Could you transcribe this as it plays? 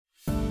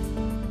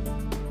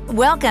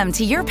Welcome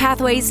to Your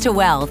Pathways to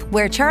Wealth,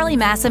 where Charlie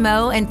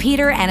Massimo and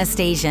Peter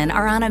Anastasian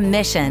are on a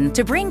mission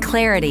to bring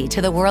clarity to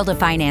the world of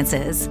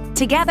finances.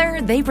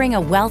 Together, they bring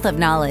a wealth of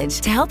knowledge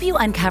to help you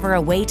uncover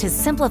a way to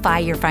simplify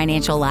your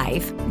financial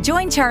life.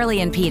 Join Charlie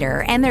and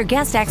Peter and their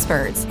guest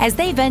experts as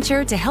they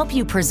venture to help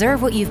you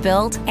preserve what you've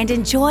built and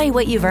enjoy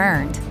what you've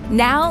earned.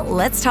 Now,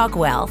 let's talk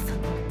wealth.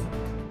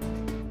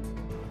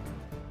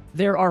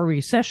 There are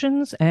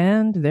recessions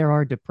and there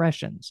are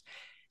depressions,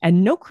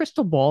 and no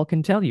crystal ball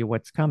can tell you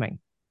what's coming.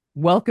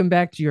 Welcome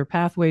back to Your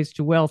Pathways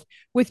to Wealth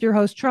with your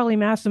host, Charlie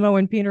Massimo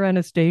and Peter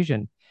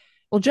Anastasian.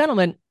 Well,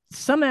 gentlemen,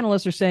 some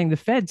analysts are saying the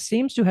Fed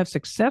seems to have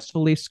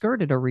successfully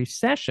skirted a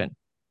recession,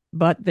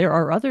 but there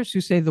are others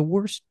who say the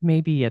worst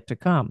may be yet to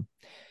come.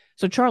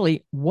 So,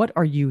 Charlie, what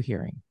are you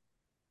hearing?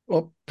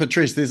 Well,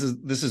 Patrice, this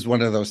is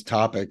one of those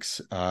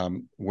topics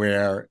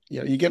where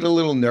you get a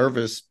little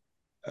nervous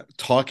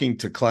talking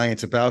to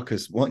clients about,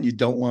 because one, you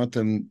don't want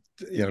them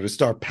to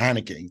start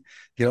panicking.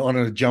 You don't want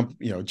them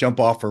to jump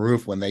off a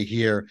roof when they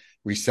hear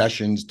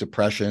recessions,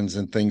 depressions,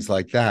 and things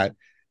like that.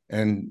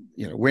 And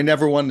we're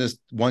never ones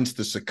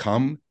to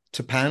succumb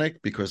to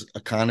panic, because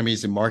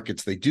economies and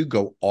markets, they do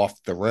go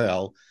off the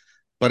rail.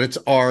 But it's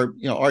our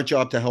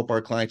job to help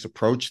our clients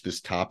approach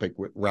this topic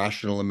with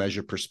rational and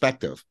measured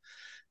perspective,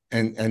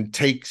 and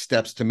take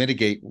steps to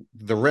mitigate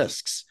the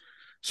risks.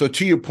 So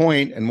to your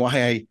point, and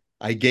why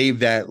I gave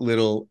that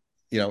little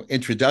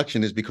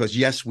introduction, is because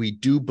yes, we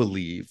do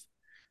believe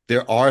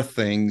there are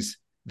things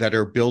that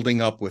are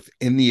building up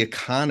within the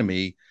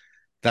economy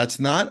that's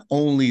not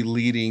only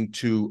leading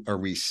to a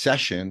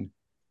recession,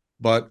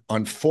 but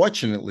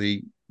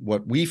unfortunately,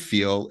 what we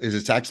feel is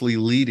it's actually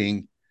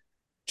leading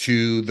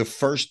to the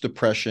first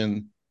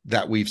depression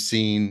that we've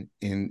seen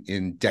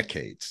in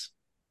decades.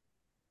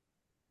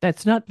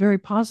 That's not very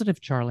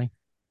positive, Charlie.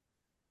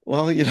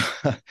 Well,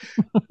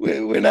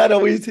 we're not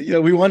always,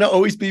 we want to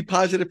always be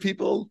positive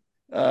people.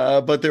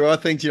 But there are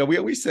things, we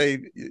always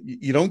say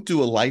you don't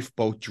do a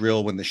lifeboat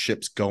drill when the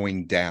ship's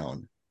going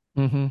down.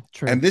 Mm-hmm,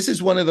 true. And this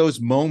is one of those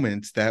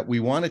moments that we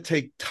want to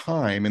take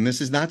time. And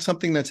this is not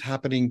something that's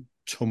happening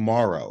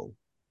tomorrow.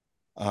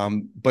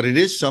 But it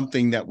is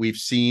something that we've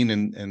seen.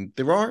 And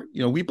there are,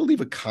 we believe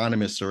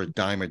economists are a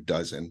dime a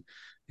dozen,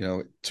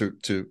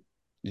 to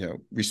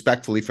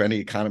respectfully, for any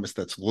economist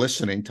that's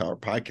listening to our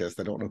podcast,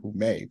 I don't know who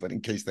may, but in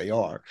case they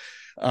are.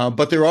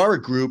 But there are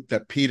a group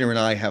that Peter and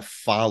I have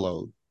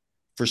followed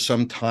for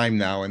some time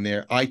now, and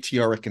they're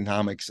ITR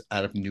Economics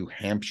out of New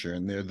Hampshire,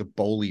 and they're the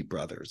Bowley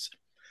brothers.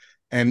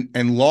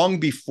 And long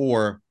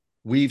before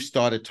we've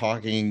started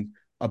talking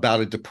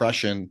about a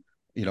depression,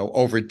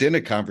 over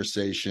dinner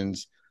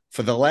conversations,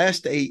 for the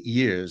last 8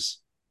 years,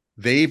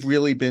 they've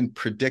really been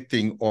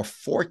predicting or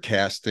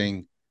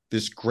forecasting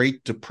this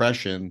Great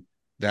Depression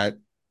that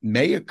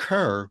may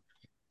occur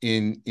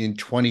in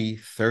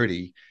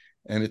 2030.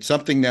 And it's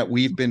something that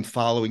we've been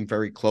following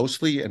very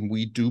closely. And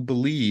we do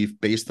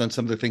believe, based on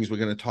some of the things we're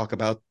going to talk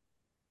about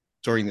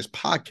during this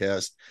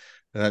podcast,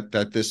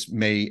 that this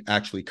may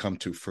actually come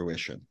to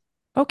fruition.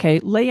 Okay,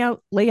 lay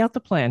out the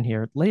plan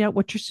here. Lay out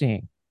what you're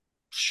seeing.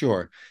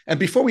 Sure. And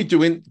before we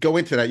go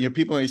into that,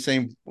 people are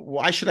saying,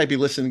 why should I be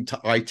listening to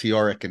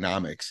ITR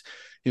Economics?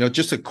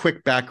 Just a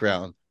quick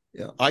background.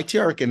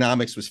 ITR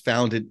Economics was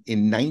founded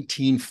in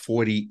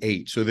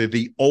 1948. So they're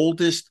the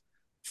oldest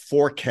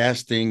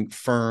forecasting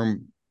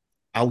firm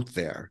out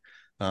there.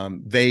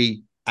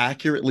 They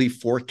accurately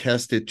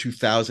forecasted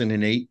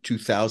 2008,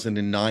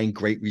 2009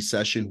 Great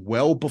Recession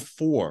well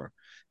before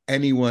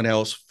anyone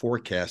else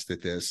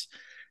forecasted this.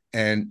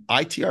 And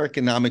ITR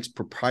Economics'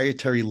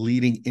 proprietary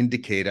leading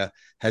indicator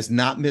has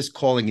not missed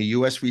calling a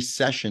U.S.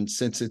 recession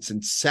since its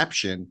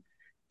inception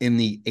in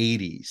the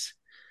 80s.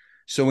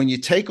 So when you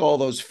take all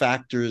those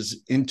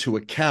factors into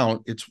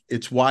account,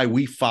 it's why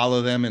we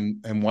follow them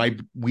and why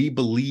we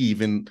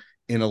believe in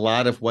a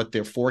lot of what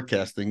they're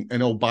forecasting.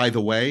 And oh, by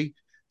the way,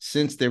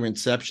 since their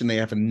inception, they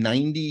have a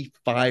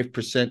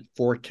 95%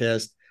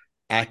 forecast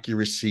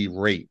accuracy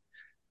rate.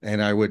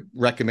 And I would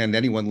recommend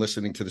anyone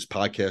listening to this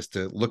podcast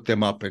to look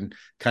them up and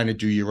kind of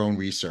do your own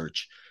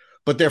research.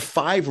 But there are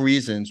 5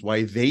 reasons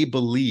why they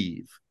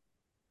believe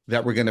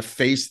that we're going to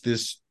face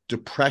this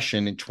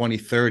depression in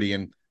 2030.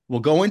 And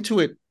we'll go into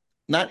it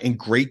not in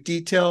great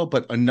detail,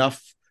 but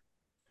enough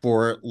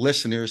for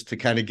listeners to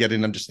kind of get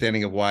an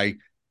understanding of why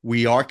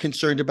we are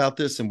concerned about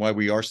this and why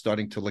we are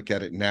starting to look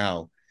at it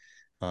now.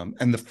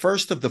 And the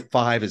first of the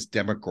 5 is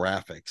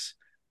demographics.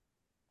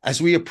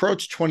 As we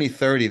approach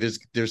 2030,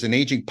 there's an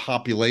aging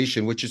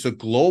population, which is a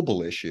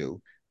global issue.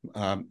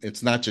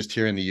 It's not just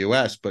here in the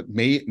U.S., but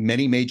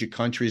many major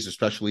countries,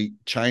 especially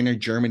China,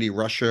 Germany,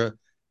 Russia,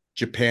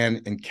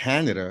 Japan, and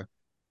Canada,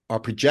 are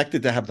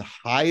projected to have the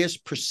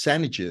highest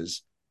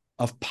percentages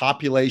of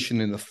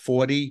population in the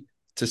 40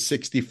 to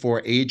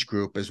 64 age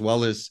group, as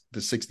well as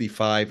the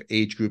 65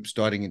 age group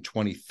starting in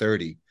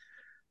 2030.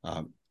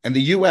 And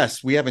the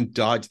U.S., we haven't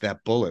dodged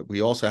that bullet.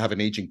 We also have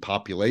an aging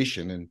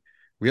population. And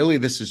really,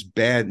 this is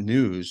bad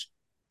news,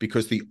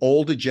 because the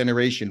older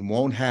generation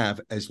won't have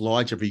as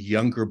large of a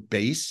younger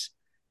base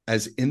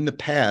as in the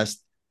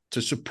past,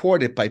 to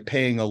support it by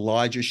paying a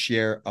larger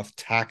share of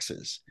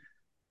taxes.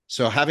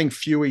 So having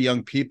fewer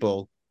young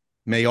people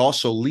may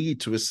also lead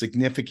to a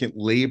significant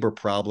labor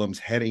problem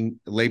heading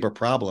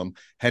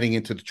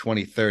into the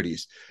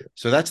 2030s.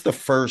 So that's the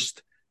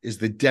first, is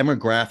the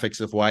demographics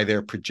of why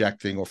they're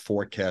projecting or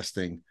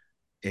forecasting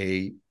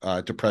a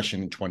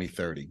depression in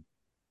 2030.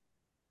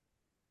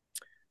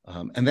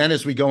 And then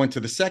as we go into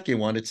the second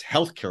one, it's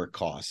healthcare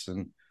costs.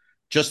 And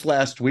just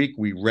last week,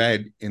 we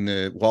read in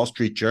the Wall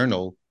Street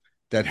Journal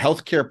that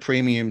healthcare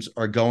premiums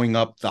are going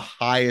up the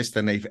highest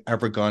than they've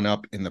ever gone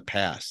up in the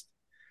past.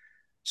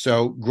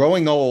 So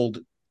growing old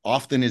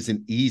often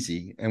isn't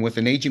easy. And with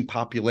an aging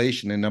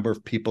population, a number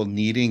of people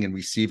needing and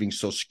receiving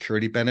Social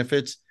Security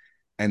benefits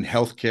and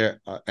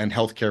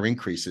healthcare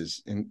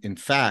increases. In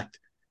fact,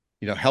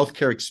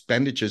 healthcare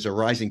expenditures are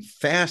rising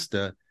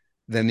faster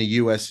than the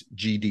U.S.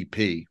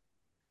 GDP.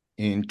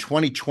 In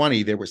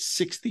 2020, there were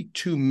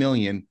 62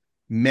 million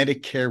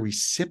Medicare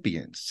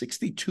recipients,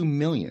 62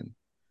 million.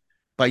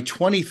 By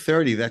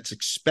 2030, that's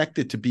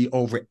expected to be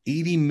over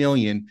 80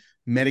 million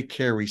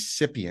Medicare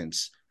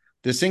recipients.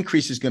 This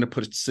increase is going to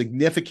put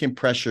significant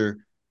pressure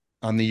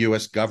on the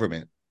U.S.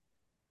 government.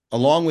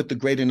 Along with the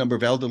greater number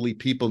of elderly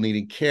people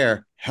needing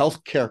care,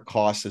 healthcare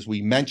costs, as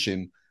we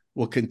mentioned,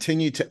 will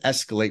continue to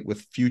escalate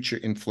with future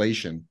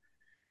inflation.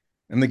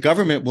 And the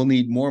government will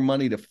need more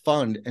money to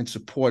fund and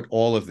support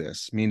all of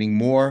this, meaning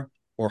more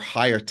or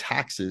higher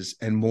taxes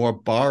and more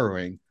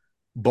borrowing,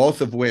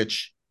 both of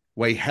which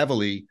weigh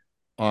heavily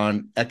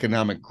on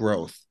economic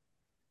growth.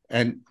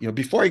 And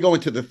before I go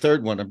into the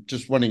third one, I'm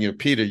just wondering,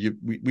 Peter,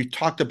 we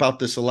talked about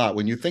this a lot.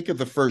 When you think of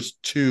the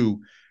first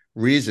two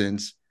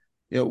reasons,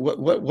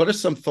 what are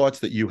some thoughts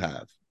that you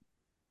have?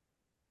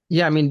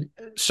 Yeah, I mean,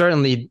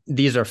 certainly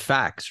these are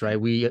facts, right?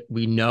 We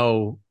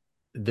know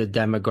the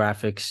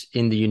demographics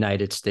in the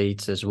United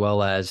States as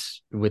well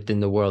as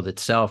within the world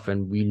itself,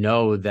 and we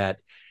know that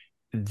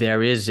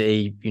there is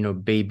a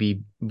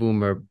baby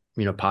boomer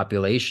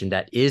population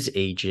that is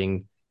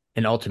aging,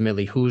 and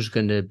ultimately who's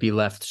going to be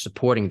left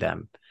supporting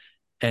them,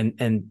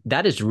 and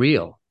that is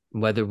real,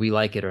 whether we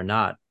like it or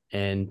not.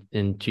 And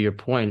to your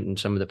point, and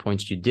some of the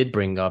points you did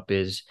bring up,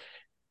 is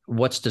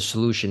what's the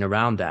solution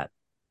around that?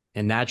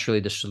 And naturally,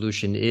 the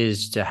solution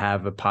is to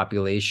have a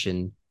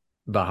population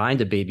behind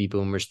the baby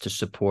boomers to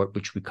support,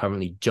 which we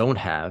currently don't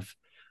have,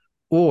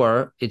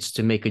 or it's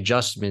to make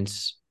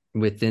adjustments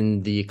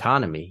within the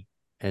economy.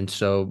 And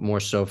so more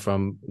so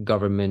from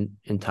government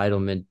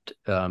entitlement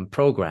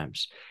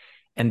programs.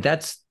 And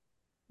that's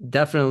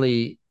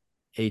definitely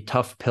a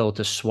tough pill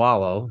to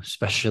swallow,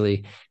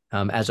 especially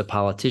as a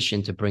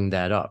politician, to bring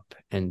that up.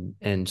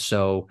 And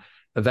so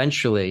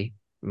eventually,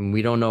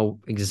 we don't know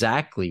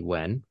exactly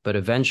when, but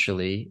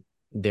eventually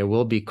there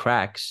will be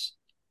cracks,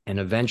 and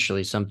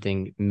eventually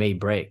something may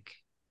break.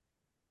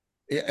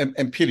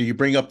 And Peter, you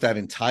bring up that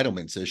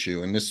entitlements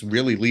issue, and this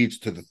really leads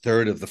to the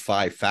third of the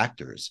five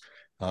factors.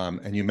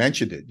 And you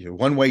mentioned it.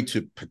 One way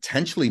to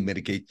potentially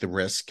mitigate the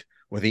risk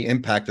or the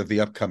impact of the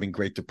upcoming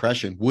Great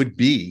Depression would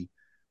be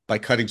by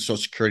cutting Social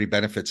Security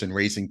benefits and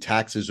raising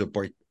taxes, or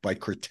by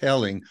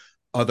curtailing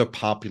other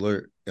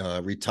popular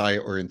retire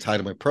or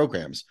entitlement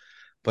programs.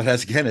 But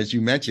as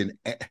you mentioned,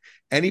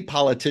 any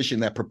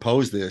politician that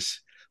proposed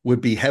this would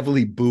be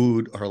heavily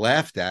booed or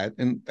laughed at,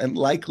 and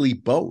likely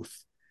both.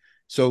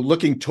 So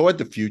looking toward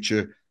the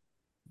future,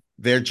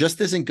 there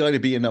just isn't going to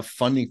be enough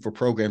funding for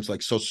programs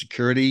like Social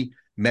Security,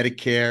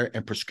 Medicare,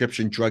 and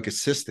prescription drug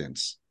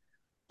assistance.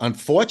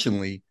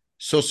 Unfortunately,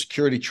 Social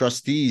Security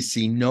trustees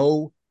see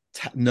no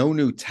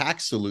new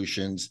tax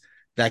solutions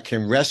that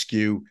can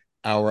rescue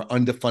our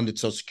underfunded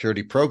Social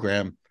Security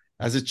program,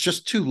 as it's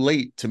just too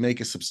late to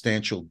make a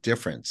substantial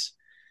difference.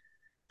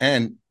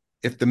 And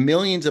if the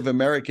millions of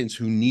Americans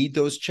who need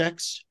those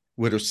checks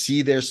were to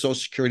see their Social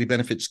Security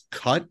benefits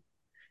cut,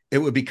 it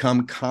would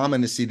become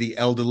common to see the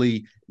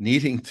elderly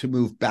needing to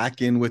move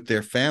back in with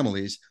their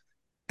families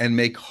and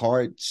make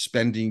hard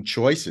spending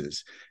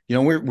choices.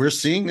 We're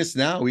seeing this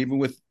now, even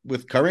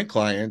with current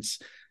clients,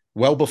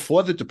 well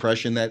before the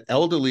Depression, that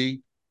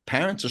elderly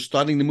parents are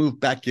starting to move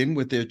back in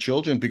with their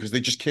children because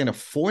they just can't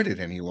afford it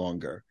any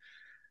longer.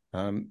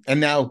 And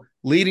now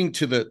leading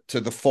to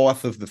the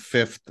fourth of the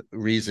fifth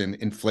reason,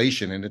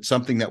 inflation, and it's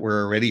something that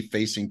we're already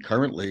facing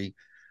currently.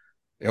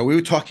 We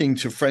were talking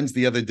to friends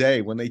the other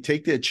day. When they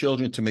take their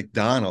children to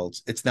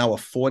McDonald's, it's now a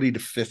 $40 to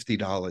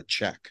 $50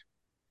 check.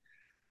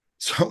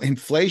 So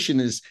inflation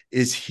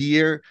is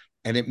here,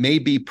 and it may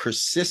be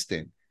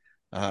persistent,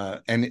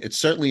 and it's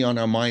certainly on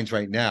our minds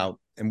right now.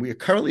 And we are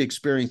currently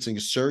experiencing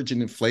a surge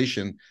in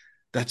inflation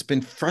that's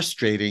been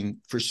frustrating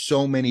for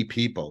so many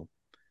people.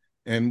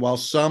 And while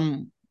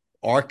some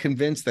are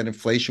convinced that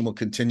inflation will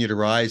continue to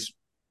rise,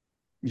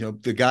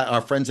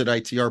 our friends at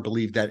ITR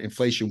believe that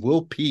inflation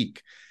will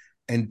peak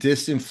and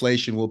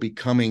disinflation will be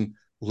coming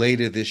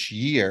later this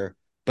year,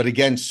 but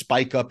again,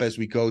 spike up as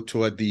we go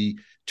toward the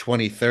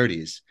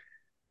 2030s.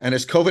 And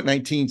as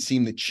COVID-19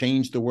 seemed to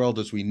change the world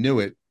as we knew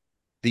it,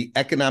 the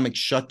economic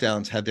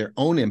shutdowns had their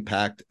own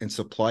impact and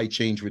supply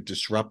chains were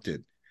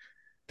disrupted.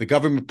 The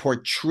government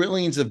poured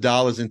trillions of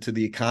dollars into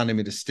the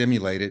economy to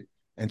stimulate it,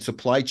 and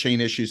supply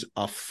chain issues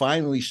are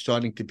finally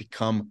starting to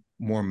become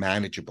more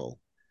manageable.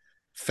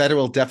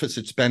 Federal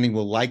deficit spending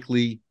will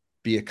likely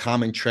be a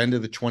common trend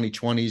of the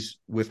 2020s,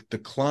 with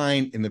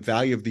decline in the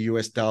value of the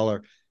US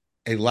dollar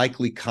a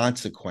likely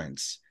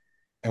consequence.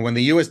 And when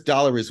the US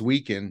dollar is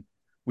weakened,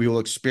 we will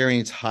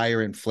experience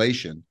higher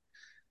inflation.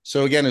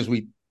 So again, as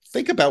we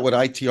think about what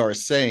ITR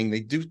is saying,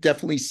 they do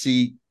definitely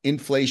see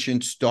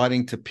inflation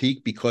starting to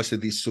peak because of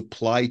these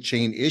supply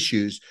chain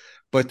issues.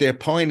 But their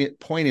point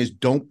is,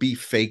 don't be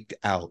faked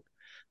out,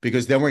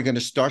 because then we're going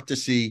to start to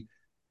see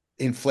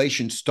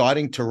inflation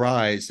starting to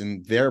rise,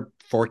 and they're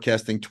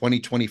forecasting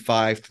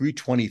 2025 through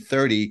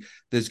 2030,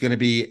 there's going to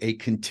be a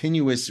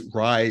continuous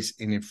rise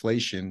in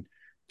inflation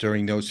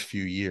during those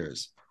few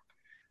years.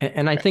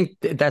 And I think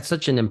that's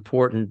such an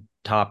important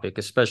topic,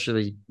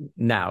 especially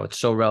now. It's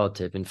so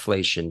relative,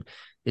 inflation.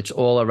 It's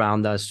all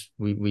around us.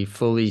 We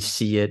fully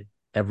see it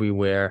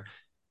everywhere.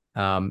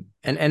 And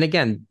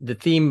again, the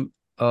theme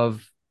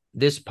of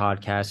this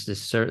podcast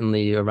is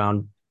certainly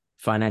around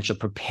financial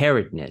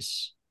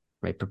preparedness,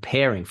 right?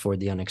 Preparing for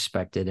the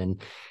unexpected.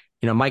 And,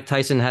 Mike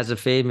Tyson has a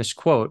famous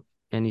quote,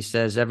 and he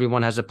says,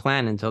 everyone has a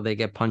plan until they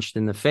get punched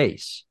in the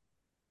face.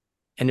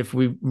 And if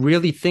we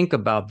really think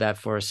about that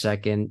for a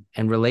second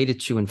and relate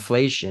it to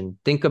inflation,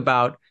 think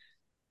about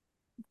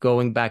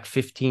going back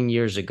 15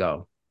 years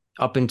ago,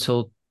 up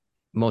until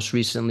most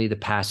recently the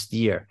past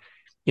year.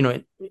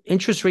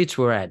 Interest rates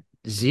were at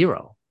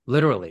zero,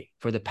 literally,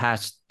 for the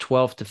past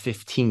 12 to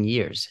 15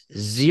 years,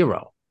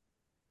 zero.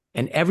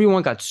 And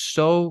everyone got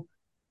so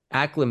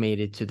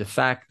acclimated to the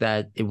fact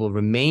that it will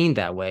remain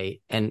that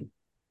way and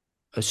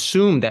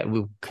assume that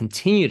we'll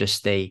continue to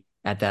stay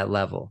at that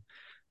level.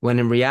 When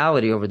in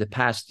reality, over the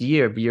past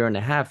year and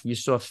a half, you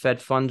saw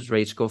Fed funds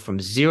rates go from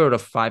 0 to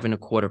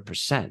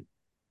 5.25%.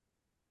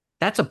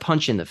 That's a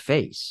punch in the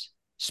face,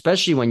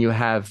 especially when you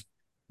have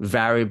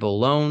variable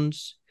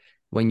loans,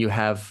 when you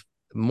have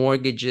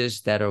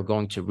mortgages that are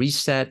going to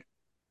reset,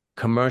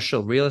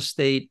 commercial real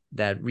estate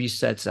that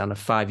resets on a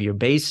 5-year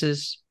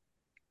basis.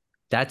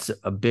 That's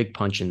a big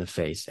punch in the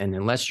face. And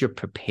unless you're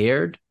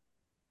prepared,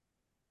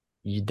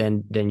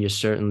 then you're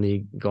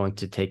certainly going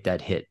to take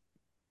that hit.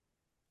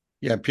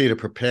 Yeah, Peter,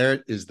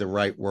 prepared is the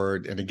right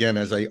word. And again,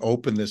 as I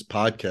open this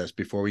podcast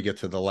before we get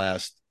to the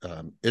last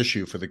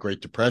issue for the Great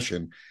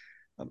Depression,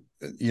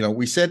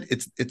 we said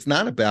it's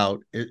not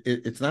about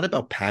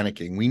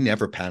panicking. We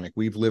never panic.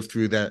 We've lived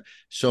through that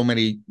so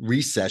many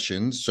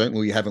recessions.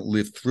 Certainly, we haven't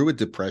lived through a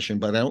depression,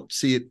 but I don't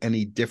see it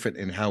any different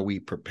in how we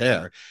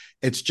prepare.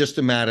 It's just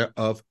a matter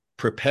of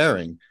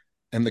preparing.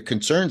 And the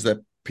concerns that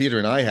Peter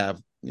and I have,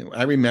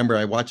 I remember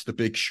I watched The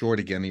Big Short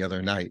again the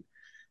other night.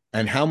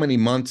 And how many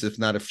months, if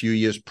not a few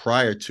years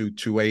prior to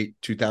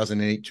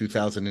 2008,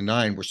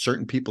 2009, were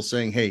certain people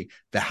saying, hey,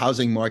 the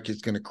housing market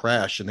is going to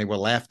crash, and they were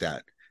laughed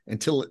at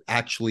until it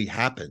actually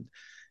happened.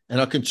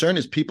 And our concern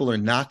is people are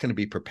not going to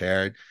be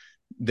prepared.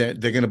 They're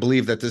going to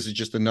believe that this is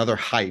just another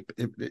hype,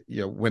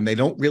 when they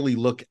don't really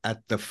look at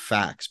the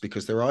facts,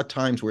 because there are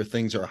times where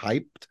things are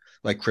hyped,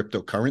 like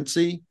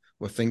cryptocurrency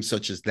or things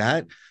such as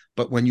that.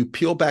 But when you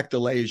peel back the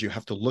layers, you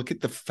have to look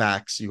at the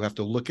facts. You have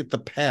to look at the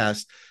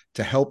past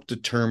to help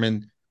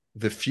determine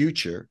the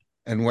future.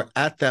 And we're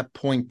at that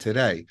point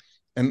today.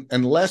 And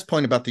the last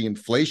point about the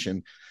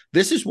inflation,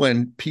 this is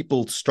when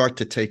people start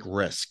to take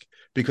risk,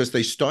 because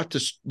they start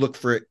to look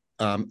for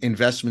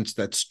investments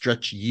that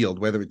stretch yield,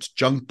 whether it's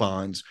junk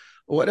bonds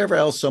or whatever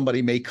else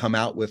somebody may come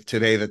out with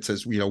today that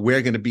says,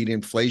 we're going to beat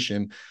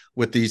inflation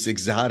with these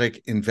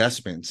exotic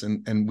investments.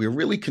 And we're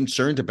really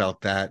concerned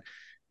about that.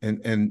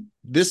 And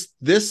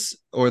this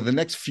or the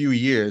next few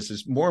years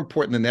is more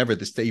important than ever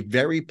to stay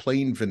very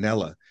plain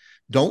vanilla.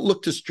 Don't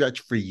look to stretch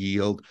for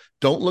yield.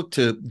 Don't look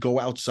to go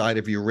outside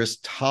of your risk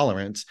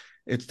tolerance.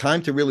 It's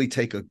time to really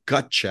take a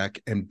gut check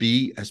and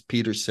be, as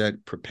Peter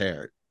said,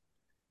 prepared.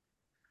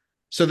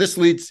 So this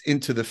leads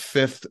into the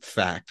fifth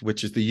fact,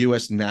 which is the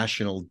U.S.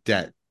 national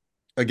debt.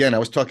 Again, I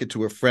was talking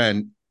to a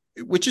friend,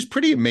 which is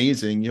pretty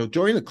amazing.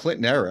 During the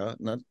Clinton era,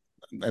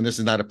 and this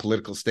is not a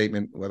political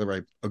statement, whether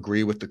I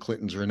agree with the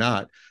Clintons or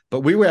not,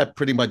 but we were at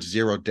pretty much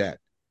zero debt.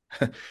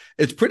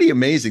 It's pretty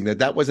amazing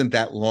that wasn't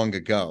that long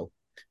ago.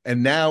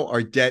 And now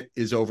our debt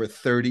is over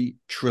 $30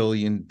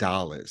 trillion.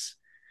 The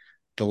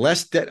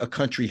less debt a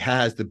country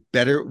has, the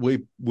better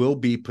we will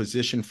be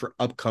positioned for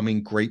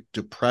upcoming Great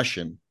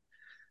Depression.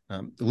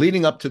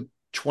 Leading up to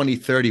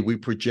 2030, we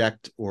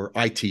project, or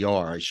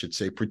ITR, I should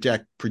say,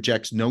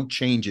 projects no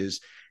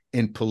changes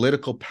in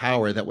political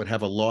power that would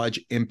have a large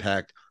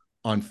impact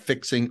on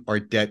fixing our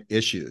debt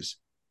issues.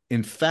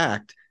 In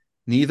fact,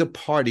 neither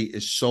party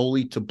is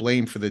solely to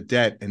blame for the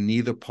debt, and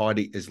neither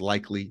party is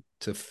likely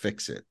to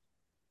fix it.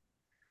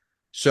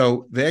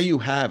 So there you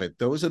have it.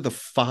 Those are the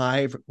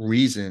 5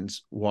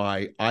 reasons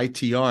why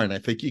ITR, and I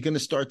think you're going to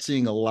start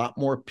seeing a lot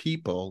more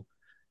people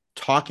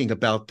talking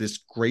about this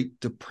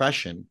Great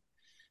Depression.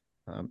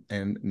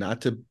 And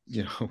not to,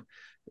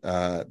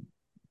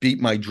 beat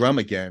my drum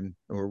again,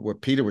 or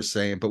what Peter was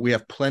saying, but we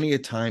have plenty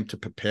of time to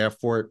prepare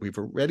for it. We've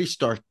already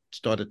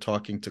started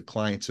talking to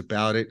clients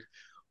about it.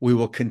 We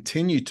will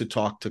continue to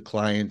talk to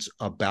clients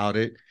about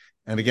it.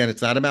 And again,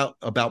 it's not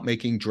about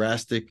making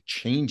drastic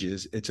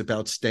changes. It's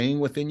about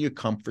staying within your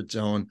comfort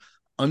zone,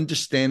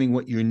 understanding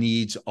what your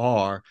needs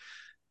are.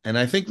 And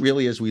I think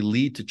really as we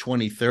lead to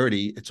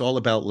 2030, it's all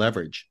about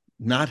leverage,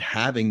 not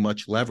having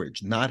much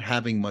leverage, not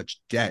having much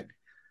debt,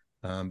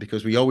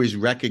 because we always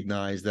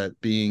recognize that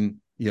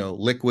being,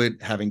 liquid,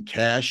 having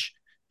cash,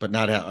 but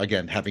not,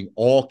 again, having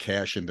all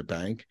cash in the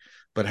bank,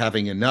 but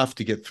having enough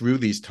to get through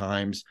these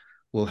times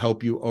will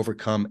help you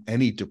overcome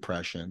any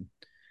depression.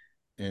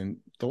 And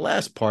the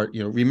last part,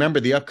 remember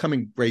the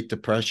upcoming Great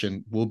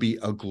Depression will be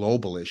a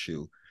global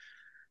issue.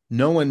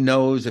 No one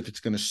knows if it's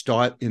going to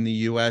start in the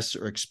U.S.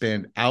 or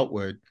expand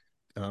outward,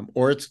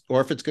 or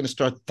if it's going to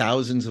start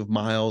thousands of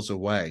miles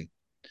away.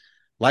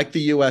 Like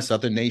the U.S.,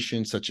 other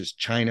nations such as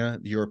China,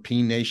 the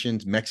European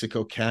nations,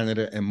 Mexico,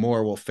 Canada, and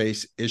more will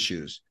face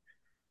issues.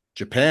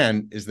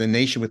 Japan is the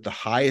nation with the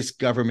highest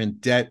government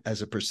debt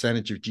as a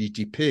percentage of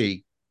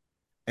GDP,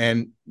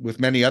 and with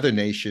many other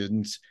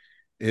nations,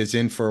 is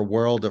in for a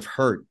world of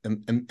hurt.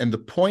 And the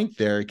point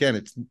there,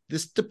 again,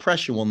 this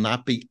depression will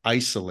not be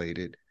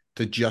isolated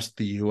to just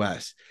the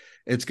U.S.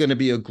 It's going to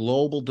be a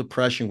global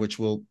depression, which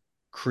will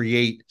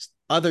create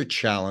other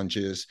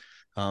challenges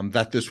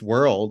that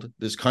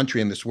this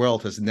country and this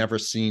world has never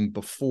seen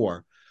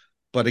before.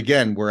 But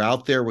again, we're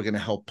out there. We're going to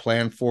help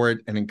plan for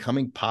it. And in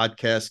coming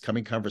podcasts,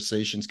 coming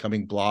conversations,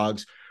 coming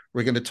blogs,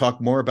 we're going to talk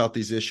more about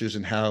these issues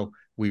and how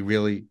we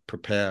really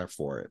prepare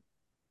for it.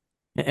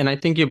 And I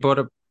think you brought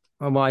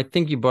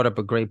up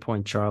a great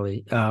point,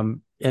 Charlie.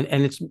 And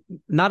it's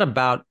not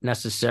about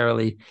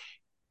necessarily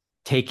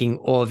taking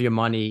all of your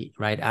money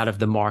right out of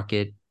the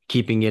market,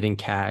 keeping it in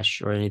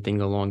cash or anything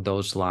along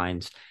those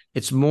lines.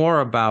 It's more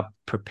about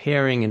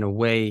preparing in a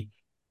way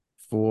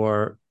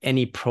for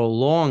any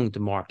prolonged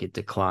market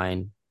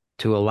decline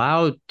to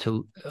allow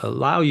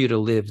you to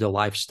live the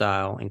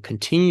lifestyle and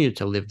continue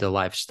to live the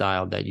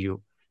lifestyle that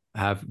you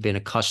have been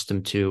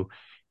accustomed to,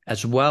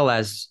 as well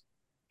as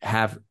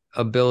have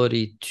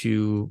ability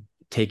to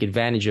take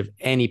advantage of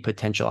any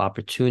potential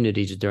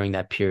opportunities during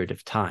that period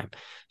of time.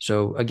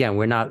 So again,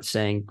 we're not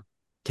saying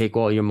take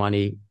all your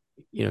money,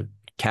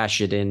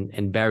 cash it in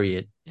and bury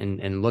it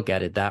and look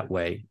at it that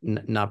way,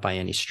 not by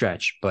any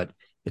stretch, but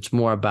it's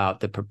more about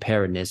the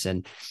preparedness.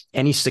 And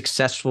any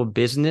successful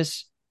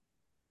business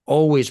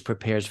always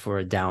prepares for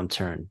a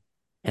downturn.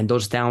 And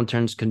those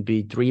downturns can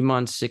be 3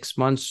 months, 6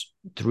 months,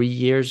 3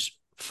 years,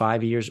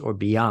 5 years, or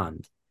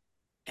beyond.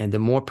 And the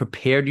more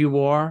prepared you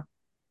are,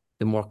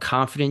 the more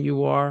confident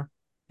you are,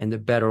 and the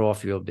better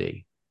off you'll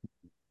be.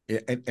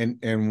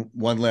 And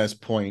one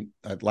last point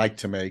I'd like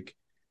to make.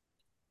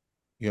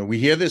 We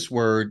hear this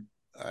word,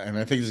 and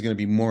I think it's going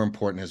to be more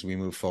important as we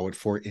move forward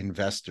for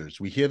investors.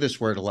 We hear this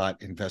word a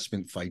lot,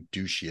 investment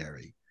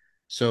fiduciary.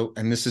 So,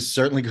 and this is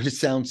certainly going to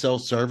sound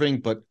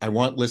self-serving, but I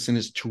want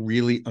listeners to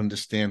really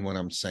understand what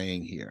I'm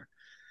saying here.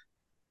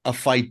 A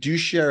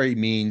fiduciary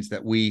means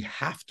that we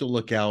have to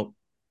look out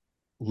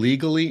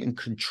legally and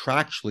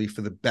contractually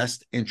for the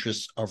best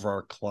interests of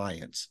our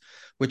clients,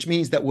 which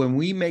means that when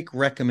we make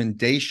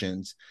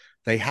recommendations,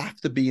 they have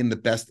to be in the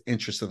best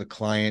interest of the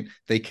client.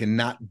 They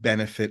cannot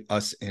benefit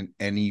us in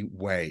any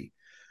way.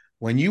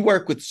 When you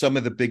work with some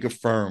of the bigger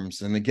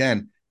firms, and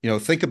again,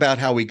 think about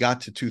how we got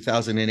to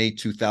 2008,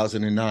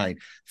 2009,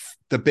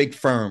 the big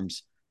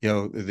firms,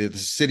 the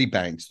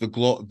Citibanks,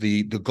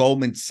 the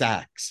Goldman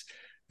Sachs,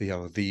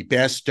 the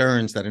Bear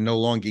Stearns that are no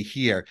longer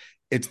here.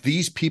 It's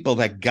these people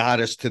that got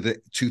us to the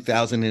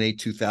 2008,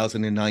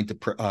 2009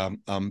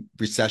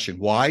 recession.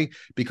 Why?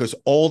 Because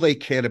all they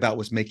cared about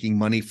was making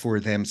money for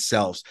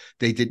themselves.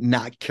 They did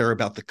not care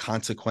about the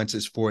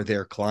consequences for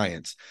their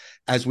clients.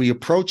 As we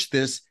approach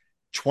this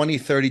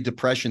 2030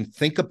 depression,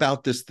 think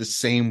about this the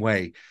same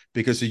way.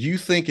 Because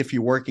if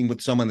you're working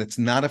with someone that's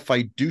not a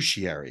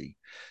fiduciary,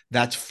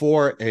 that's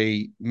for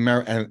a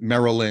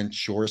Merrill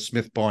Lynch or a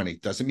Smith Barney,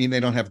 doesn't mean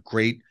they don't have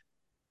great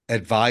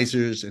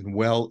advisors and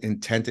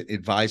well-intended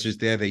advisors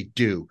there. They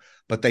do,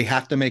 but they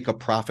have to make a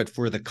profit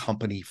for the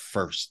company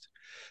first.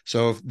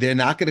 So if they're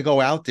not going to go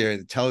out there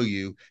and tell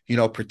you,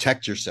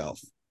 protect yourself,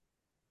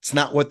 it's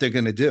not what they're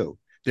going to do.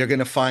 They're going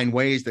to find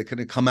ways that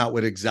can come out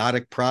with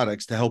exotic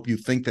products to help you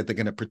think that they're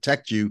going to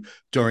protect you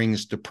during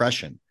this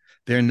depression.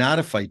 They're not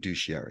a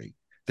fiduciary.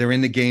 They're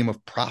in the game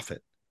of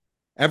profit.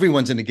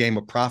 Everyone's in the game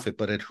of profit,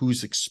 but at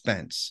whose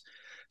expense?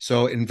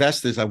 So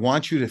investors, I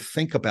want you to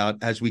think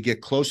about, as we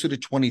get closer to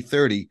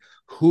 2030,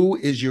 who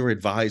is your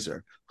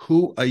advisor?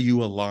 Who are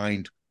you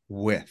aligned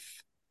with?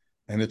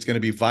 And it's going to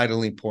be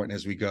vitally important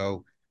as we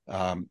go,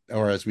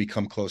 or as we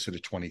come closer to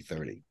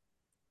 2030.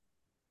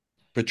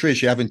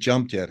 Patrice, you haven't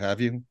jumped yet, have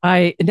you?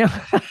 No,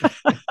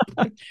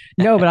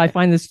 no, but I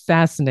find this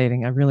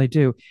fascinating. I really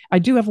do. I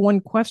do have one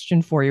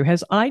question for you.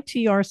 Has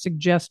ITR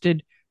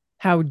suggested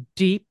how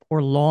deep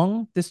or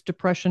long this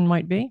depression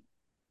might be?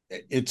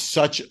 It's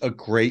such a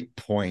great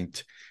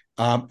point.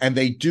 And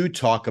they do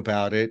talk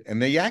about it, and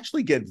they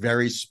actually get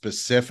very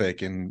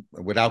specific, and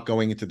without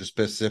going into the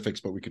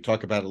specifics, but we could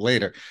talk about it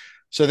later.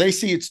 So they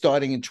see it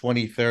starting in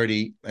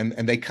 2030, and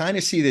they kind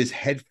of see this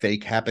head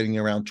fake happening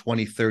around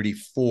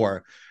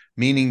 2034,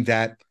 meaning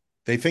that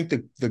They think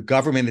the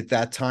government at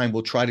that time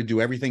will try to do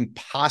everything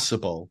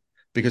possible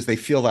because they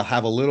feel they'll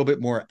have a little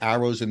bit more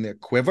arrows in their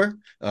quiver,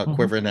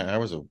 quiver and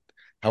arrows,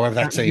 however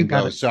that saying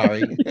goes.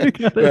 Sorry,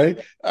 right?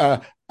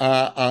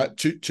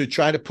 To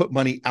try to put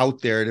money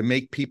out there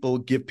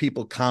to give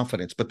people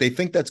confidence, but they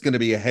think that's going to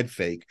be a head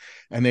fake,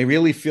 and they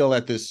really feel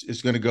that this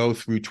is going to go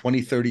through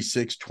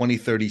 2036,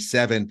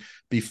 2037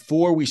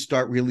 before we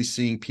start really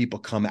seeing people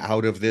come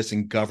out of this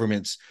and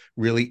governments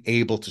really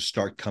able to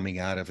start coming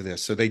out of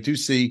this. So they do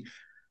see,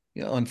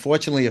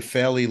 unfortunately, a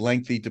fairly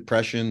lengthy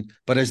depression.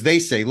 But as they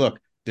say, look,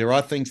 there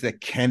are things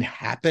that can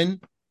happen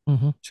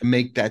to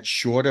make that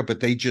shorter, but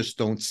they just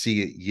don't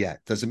see it yet.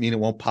 Doesn't mean it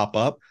won't pop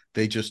up.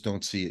 They just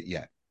don't see it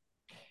yet.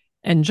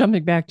 And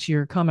jumping back to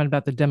your comment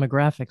about the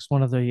demographics,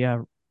 one of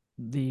the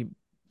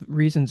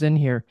reasons in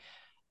here,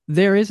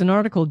 there is an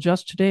article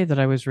just today that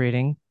I was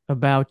reading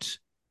about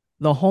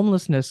the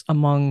homelessness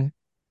among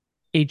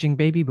aging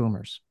baby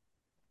boomers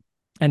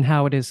and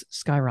how it is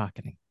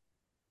skyrocketing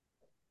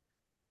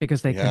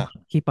because they can't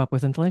keep up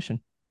with inflation.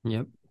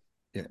 Yep.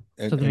 Yeah.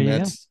 And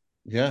that's,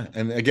 yeah.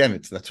 And again,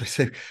 that's what I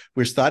say.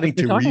 We're starting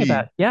to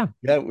read.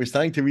 We're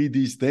starting to read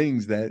these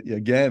things that,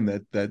 again,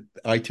 that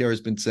ITR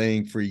has been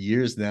saying for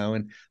years now.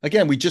 And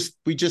again, we just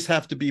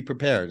have to be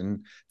prepared.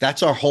 And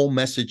that's our whole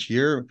message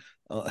here.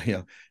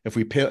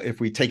 If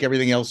we take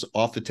everything else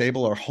off the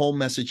table, our whole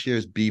message here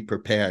is be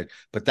prepared.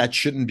 But that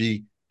shouldn't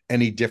be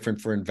any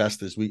different for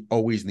investors. We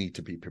always need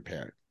to be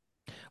prepared.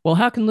 Well,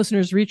 how can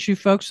listeners reach you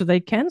folks so they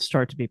can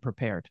start to be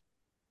prepared?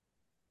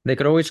 They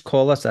could always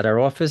call us at our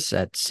office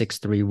at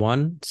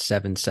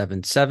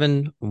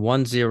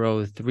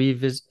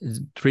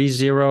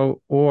 631-777-1030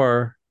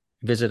 or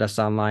visit us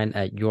online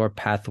at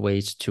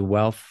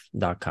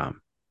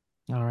yourpathwaystowealth.com.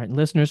 All right,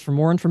 listeners, for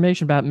more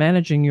information about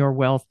managing your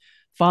wealth,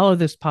 follow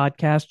this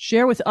podcast,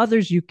 share with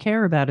others you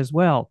care about as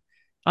well.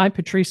 I'm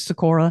Patrice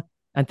Sikora,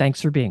 and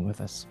thanks for being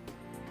with us.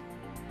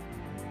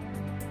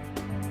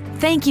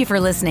 Thank you for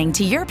listening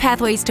to Your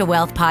Pathways to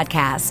Wealth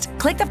podcast.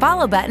 Click the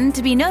follow button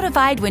to be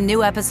notified when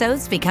new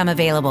episodes become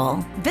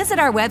available. Visit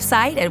our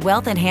website at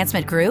Wealth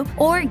Enhancement Group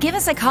or give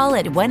us a call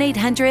at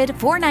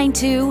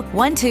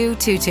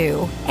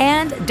 1-800-492-1222.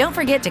 And don't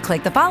forget to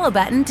click the follow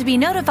button to be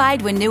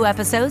notified when new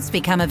episodes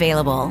become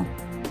available.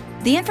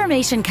 The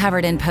information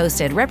covered and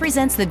posted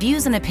represents the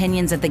views and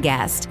opinions of the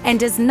guest and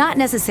does not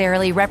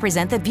necessarily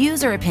represent the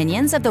views or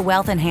opinions of the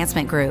Wealth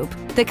Enhancement Group.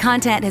 The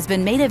content has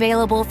been made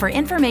available for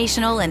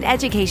informational and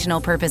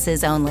educational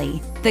purposes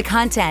only. The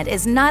content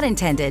is not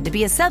intended to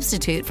be a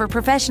substitute for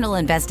professional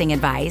investing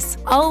advice.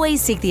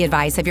 Always seek the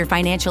advice of your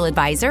financial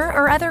advisor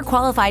or other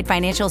qualified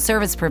financial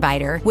service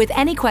provider with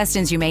any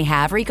questions you may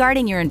have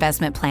regarding your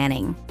investment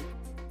planning.